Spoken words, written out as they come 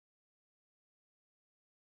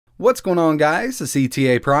What's going on, guys? It's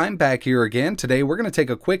ETA Prime back here again. Today we're going to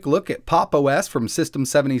take a quick look at Pop! OS from System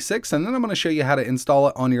 76, and then I'm going to show you how to install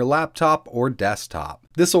it on your laptop or desktop.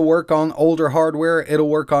 This will work on older hardware, it'll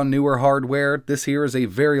work on newer hardware. This here is a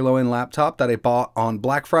very low-end laptop that I bought on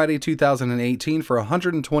Black Friday 2018 for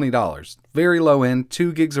 $120. Very low-end,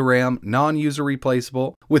 2 gigs of RAM, non-user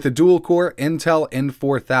replaceable, with a dual-core Intel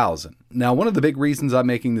N4000. Now, one of the big reasons I'm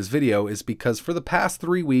making this video is because for the past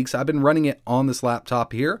 3 weeks I've been running it on this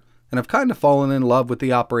laptop here, and I've kind of fallen in love with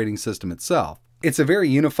the operating system itself. It's a very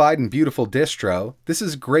unified and beautiful distro. This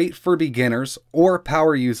is great for beginners or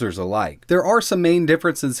power users alike. There are some main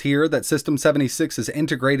differences here that System 76 is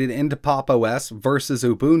integrated into Pop! OS versus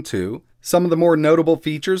Ubuntu. Some of the more notable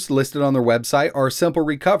features listed on their website are simple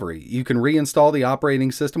recovery. You can reinstall the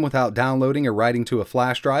operating system without downloading or writing to a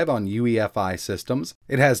flash drive on UEFI systems.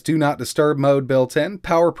 It has Do Not Disturb mode built in,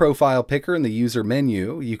 power profile picker in the user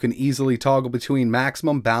menu. You can easily toggle between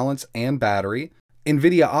maximum, balance, and battery.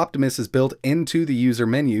 NVIDIA Optimus is built into the user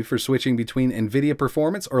menu for switching between NVIDIA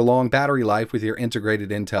performance or long battery life with your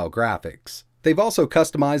integrated Intel graphics. They've also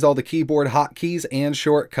customized all the keyboard hotkeys and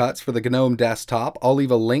shortcuts for the GNOME desktop. I'll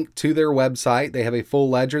leave a link to their website. They have a full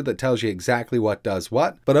ledger that tells you exactly what does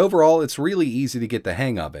what, but overall it's really easy to get the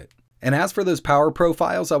hang of it. And as for those power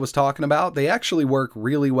profiles I was talking about, they actually work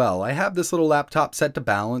really well. I have this little laptop set to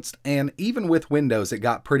balanced, and even with Windows it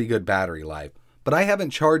got pretty good battery life. But I haven't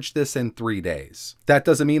charged this in 3 days. That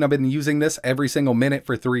doesn't mean I've been using this every single minute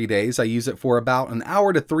for 3 days. I use it for about an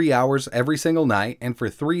hour to 3 hours every single night, and for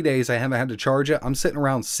 3 days I haven't had to charge it. I'm sitting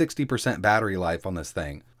around 60% battery life on this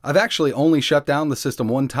thing. I've actually only shut down the system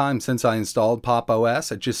one time since I installed Pop!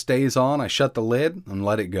 OS. It just stays on, I shut the lid, and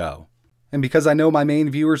let it go. And because I know my main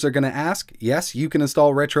viewers are going to ask, yes, you can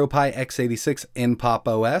install RetroPie x86 in Pop!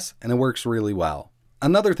 OS, and it works really well.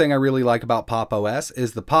 Another thing I really like about Pop! OS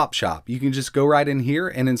is the Pop Shop. You can just go right in here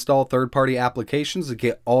and install third-party applications to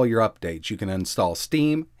get all your updates. You can install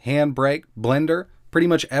Steam, Handbrake, Blender, pretty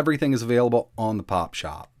much everything is available on the Pop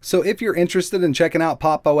Shop. So if you're interested in checking out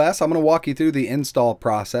Pop! OS, I'm going to walk you through the install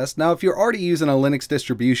process. Now, if you're already using a Linux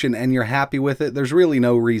distribution and you're happy with it, there's really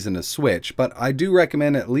no reason to switch, but I do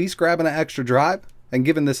recommend at least grabbing an extra drive and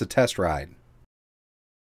giving this a test ride.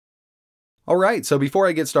 Alright, so before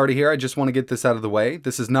I get started here, I just want to get this out of the way.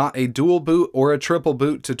 This is not a dual boot or a triple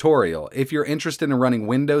boot tutorial. If you're interested in running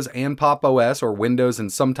Windows and Pop! OS or Windows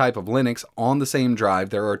and some type of Linux on the same drive,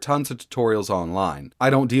 there are tons of tutorials online. I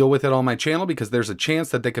don't deal with it on my channel because there's a chance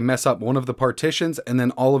that they can mess up one of the partitions and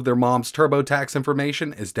then all of their mom's TurboTax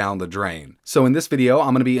information is down the drain. So in this video,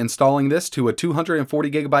 I'm going to be installing this to a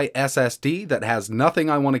 240GB SSD that has nothing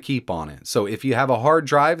I want to keep on it. So if you have a hard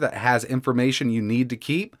drive that has information you need to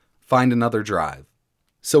keep, find another drive.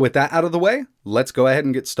 So with that out of the way, let's go ahead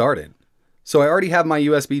and get started. So I already have my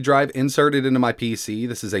USB drive inserted into my PC.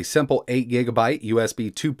 This is a simple 8GB USB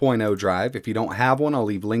 2.0 drive. If you don't have one, I'll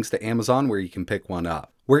leave links to Amazon where you can pick one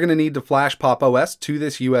up. We're going to need to flash Pop! OS to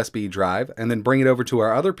this USB drive and then bring it over to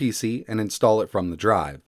our other PC and install it from the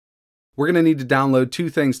drive. We're going to need to download 2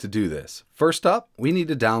 things to do this. First up, we need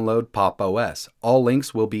to download Pop! OS. All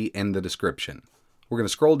links will be in the description. We're going to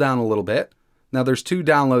scroll down a little bit. Now there's 2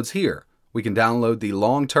 downloads here. We can download the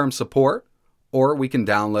long-term support, or we can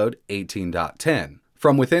download 18.10.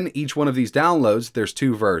 From within each one of these downloads, there's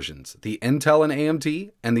 2 versions, the Intel and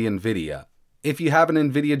AMD and the NVIDIA. If you have an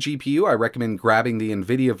NVIDIA GPU, I recommend grabbing the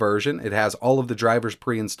NVIDIA version. It has all of the drivers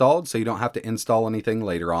pre-installed, so you don't have to install anything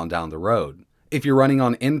later on down the road. If you're running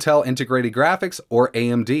on Intel integrated graphics or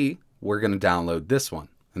AMD, we're going to download this one,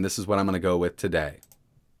 and this is what I'm going to go with today.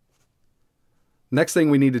 Next thing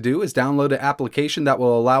we need to do is download an application that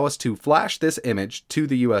will allow us to flash this image to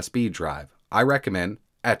the USB drive. I recommend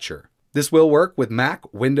Etcher. This will work with Mac,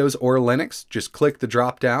 Windows, or Linux. Just click the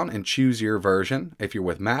drop down and choose your version. If you're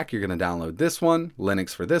with Mac, you're going to download this one,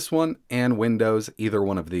 Linux for this one, and Windows, either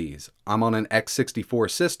one of these. I'm on an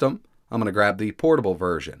x64 system. I'm going to grab the portable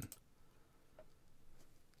version.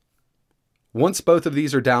 Once both of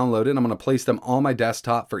these are downloaded, I'm going to place them on my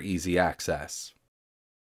desktop for easy access.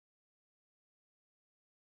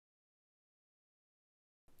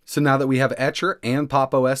 So now that we have Etcher and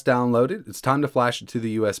Pop! OS downloaded, it's time to flash it to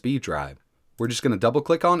the USB drive. We're just going to double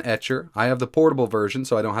click on Etcher. I have the portable version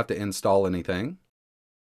so I don't have to install anything.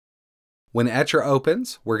 When Etcher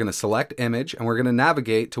opens, we're going to select Image and we're going to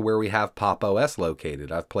navigate to where we have Pop! OS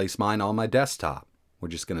located. I've placed mine on my desktop. We're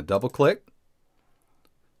just going to double click.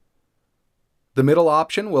 The middle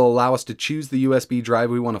option will allow us to choose the USB drive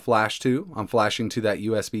we want to flash to. I'm flashing to that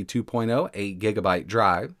USB 2.0 8GB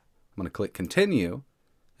drive. I'm going to click Continue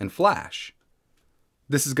and flash.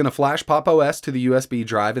 This is going to flash Pop! OS to the USB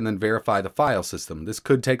drive and then verify the file system. This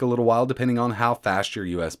could take a little while depending on how fast your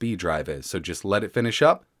USB drive is, so just let it finish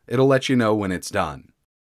up. It'll let you know when it's done.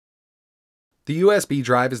 The USB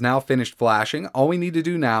drive is now finished flashing. All we need to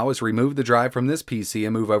do now is remove the drive from this PC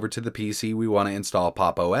and move over to the PC we want to install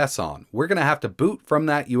Pop! OS on. We're going to have to boot from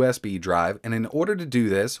that USB drive, and in order to do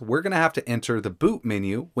this, we're going to have to enter the boot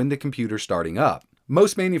menu when the computer's starting up.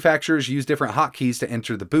 Most manufacturers use different hotkeys to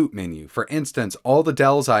enter the boot menu. For instance, all the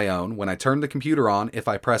Dells I own, when I turn the computer on, if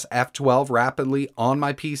I press F12 rapidly on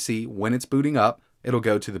my PC when it's booting up, it'll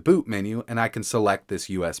go to the boot menu and I can select this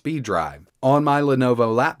USB drive. On my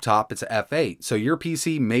Lenovo laptop, it's F8, so your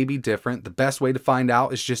PC may be different. The best way to find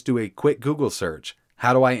out is just do a quick Google search.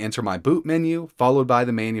 How do I enter my boot menu, followed by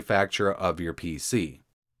the manufacturer of your PC.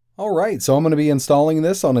 Alright, so I'm going to be installing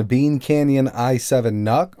this on a Bean Canyon i7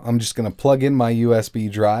 NUC. I'm just going to plug in my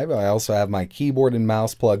USB drive. I also have my keyboard and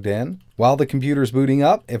mouse plugged in. While the computer's booting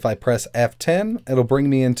up, if I press F10, it'll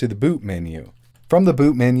bring me into the boot menu. From the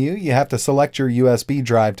boot menu, you have to select your USB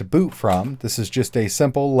drive to boot from. This is just a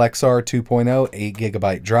simple Lexar 2.0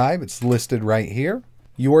 8GB drive. It's listed right here.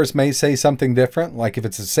 Yours may say something different, like if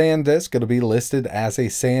it's a SanDisk, it'll be listed as a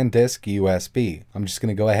SanDisk USB. I'm just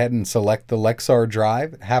going to go ahead and select the Lexar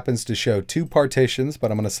drive. It happens to show two partitions,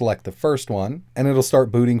 but I'm going to select the first one, and it'll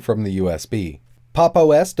start booting from the USB. Pop!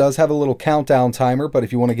 OS does have a little countdown timer, but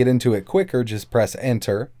if you want to get into it quicker, just press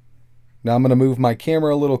Enter. Now I'm going to move my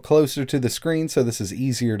camera a little closer to the screen so this is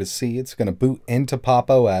easier to see. It's going to boot into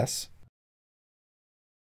Pop! OS.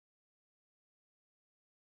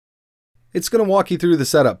 It's going to walk you through the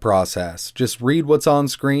setup process. Just read what's on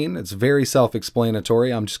screen. It's very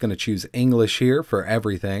self-explanatory. I'm just going to choose English here for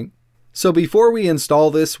everything. So before we install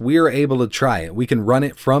this, we are able to try it. We can run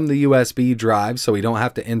it from the USB drive so we don't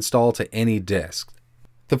have to install to any disk.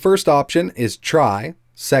 The first option is Try.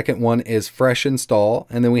 Second one is Fresh Install.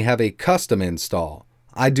 And then we have a Custom Install.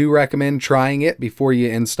 I do recommend trying it before you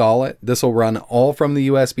install it. This will run all from the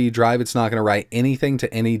USB drive. It's not going to write anything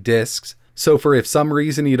to any disks. So for if some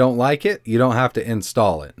reason you don't like it, you don't have to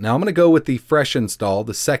install it. Now I'm going to go with the Fresh Install,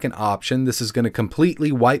 the second option. This is going to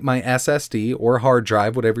completely wipe my SSD or hard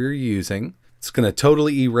drive, whatever you're using. It's going to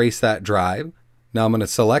totally erase that drive. Now I'm going to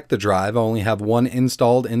select the drive. I only have one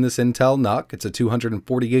installed in this Intel NUC. It's a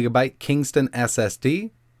 240GB Kingston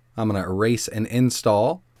SSD. I'm going to erase and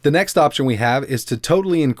install. The next option we have is to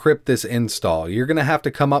totally encrypt this install. You're going to have to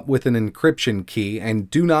come up with an encryption key, and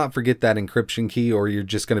do not forget that encryption key or you're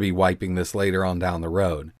just going to be wiping this later on down the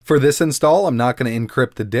road. For this install, I'm not going to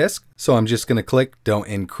encrypt the disk, so I'm just going to click Don't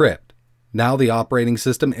Encrypt. Now the operating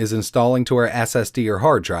system is installing to our SSD or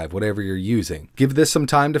hard drive, whatever you're using. Give this some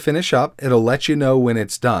time to finish up. It'll let you know when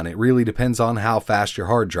it's done. It really depends on how fast your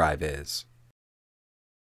hard drive is.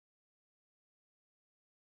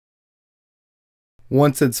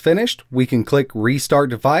 Once it's finished, we can click Restart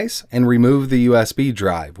Device and remove the USB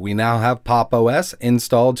drive. We now have Pop! OS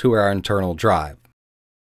installed to our internal drive.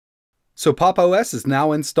 So Pop! OS is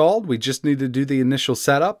now installed. We just need to do the initial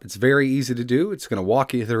setup. It's very easy to do. It's going to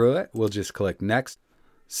walk you through it. We'll just click Next.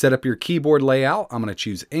 Set up your keyboard layout. I'm going to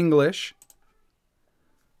choose English.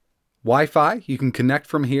 Wi-Fi, you can connect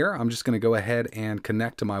from here. I'm just going to go ahead and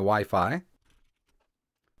connect to my Wi-Fi.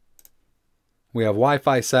 We have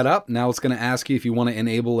Wi-Fi set up. Now it's going to ask you if you want to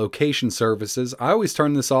enable location services. I always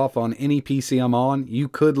turn this off on any PC I'm on. You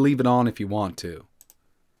could leave it on if you want to.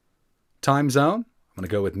 Time zone, I'm going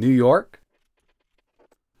to go with New York.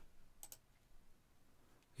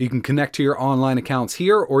 You can connect to your online accounts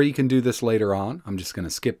here, or you can do this later on. I'm just going to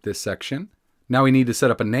skip this section. Now we need to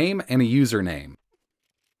set up a name and a username.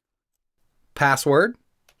 Password.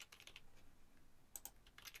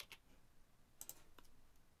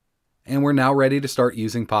 And we're now ready to start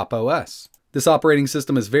using Pop! OS. This operating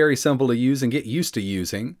system is very simple to use and get used to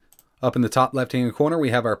using. Up in the top left-hand corner, we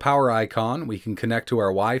have our power icon. We can connect to our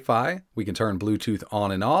Wi-Fi. We can turn Bluetooth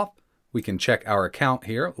on and off. We can check our account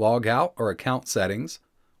here, log out, or account settings.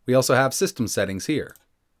 We also have system settings here.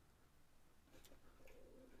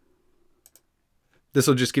 This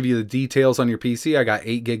will just give you the details on your PC. I got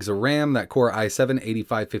 8 gigs of RAM, that Core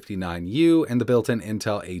i7-8559U, and the built-in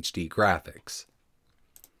Intel HD graphics.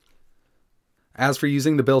 As for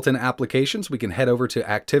using the built-in applications, we can head over to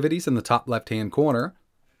Activities in the top left-hand corner,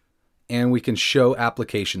 and we can show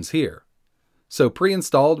applications here. So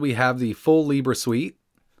pre-installed, we have the full Libre suite,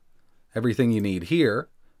 everything you need here,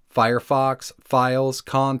 Firefox, Files,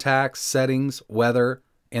 Contacts, Settings, Weather,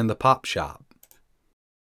 and the Pop Shop.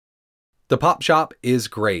 The Pop Shop is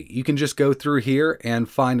great. You can just go through here and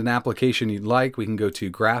find an application you'd like. We can go to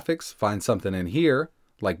Graphics, find something in here,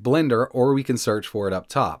 like Blender, or we can search for it up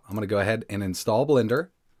top. I'm going to go ahead and install Blender.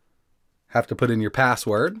 have to put in your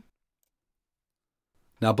password.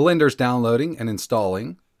 Now Blender's downloading and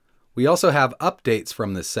installing. We also have updates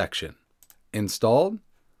from this section. Installed.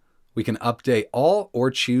 We can update all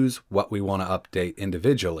or choose what we want to update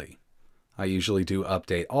individually. I usually do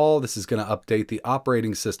update all. This is going to update the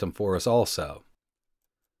operating system for us also.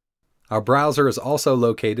 Our browser is also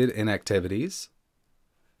located in Activities.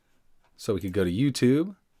 So we could go to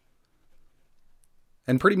YouTube.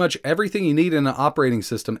 And pretty much everything you need in an operating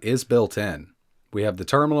system is built in. We have the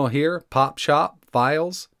terminal here, Pop Shop,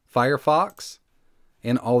 Files, Firefox,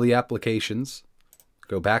 and all the applications.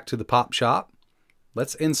 Go back to the Pop Shop.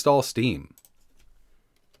 Let's install Steam.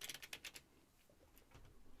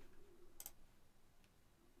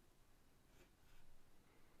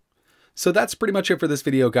 So that's pretty much it for this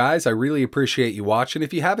video, guys. I really appreciate you watching.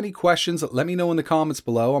 If you have any questions, let me know in the comments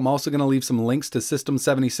below. I'm also going to leave some links to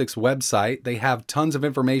System76 website. They have tons of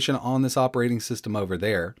information on this operating system over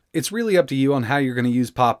there. It's really up to you on how you're going to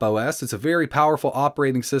use Pop! OS. It's a very powerful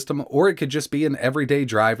operating system, or it could just be an everyday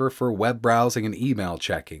driver for web browsing and email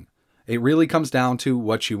checking. It really comes down to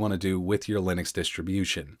what you want to do with your Linux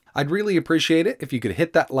distribution. I'd really appreciate it if you could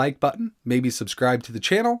hit that like button, maybe subscribe to the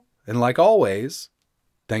channel, and like always,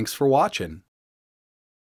 thanks for watching.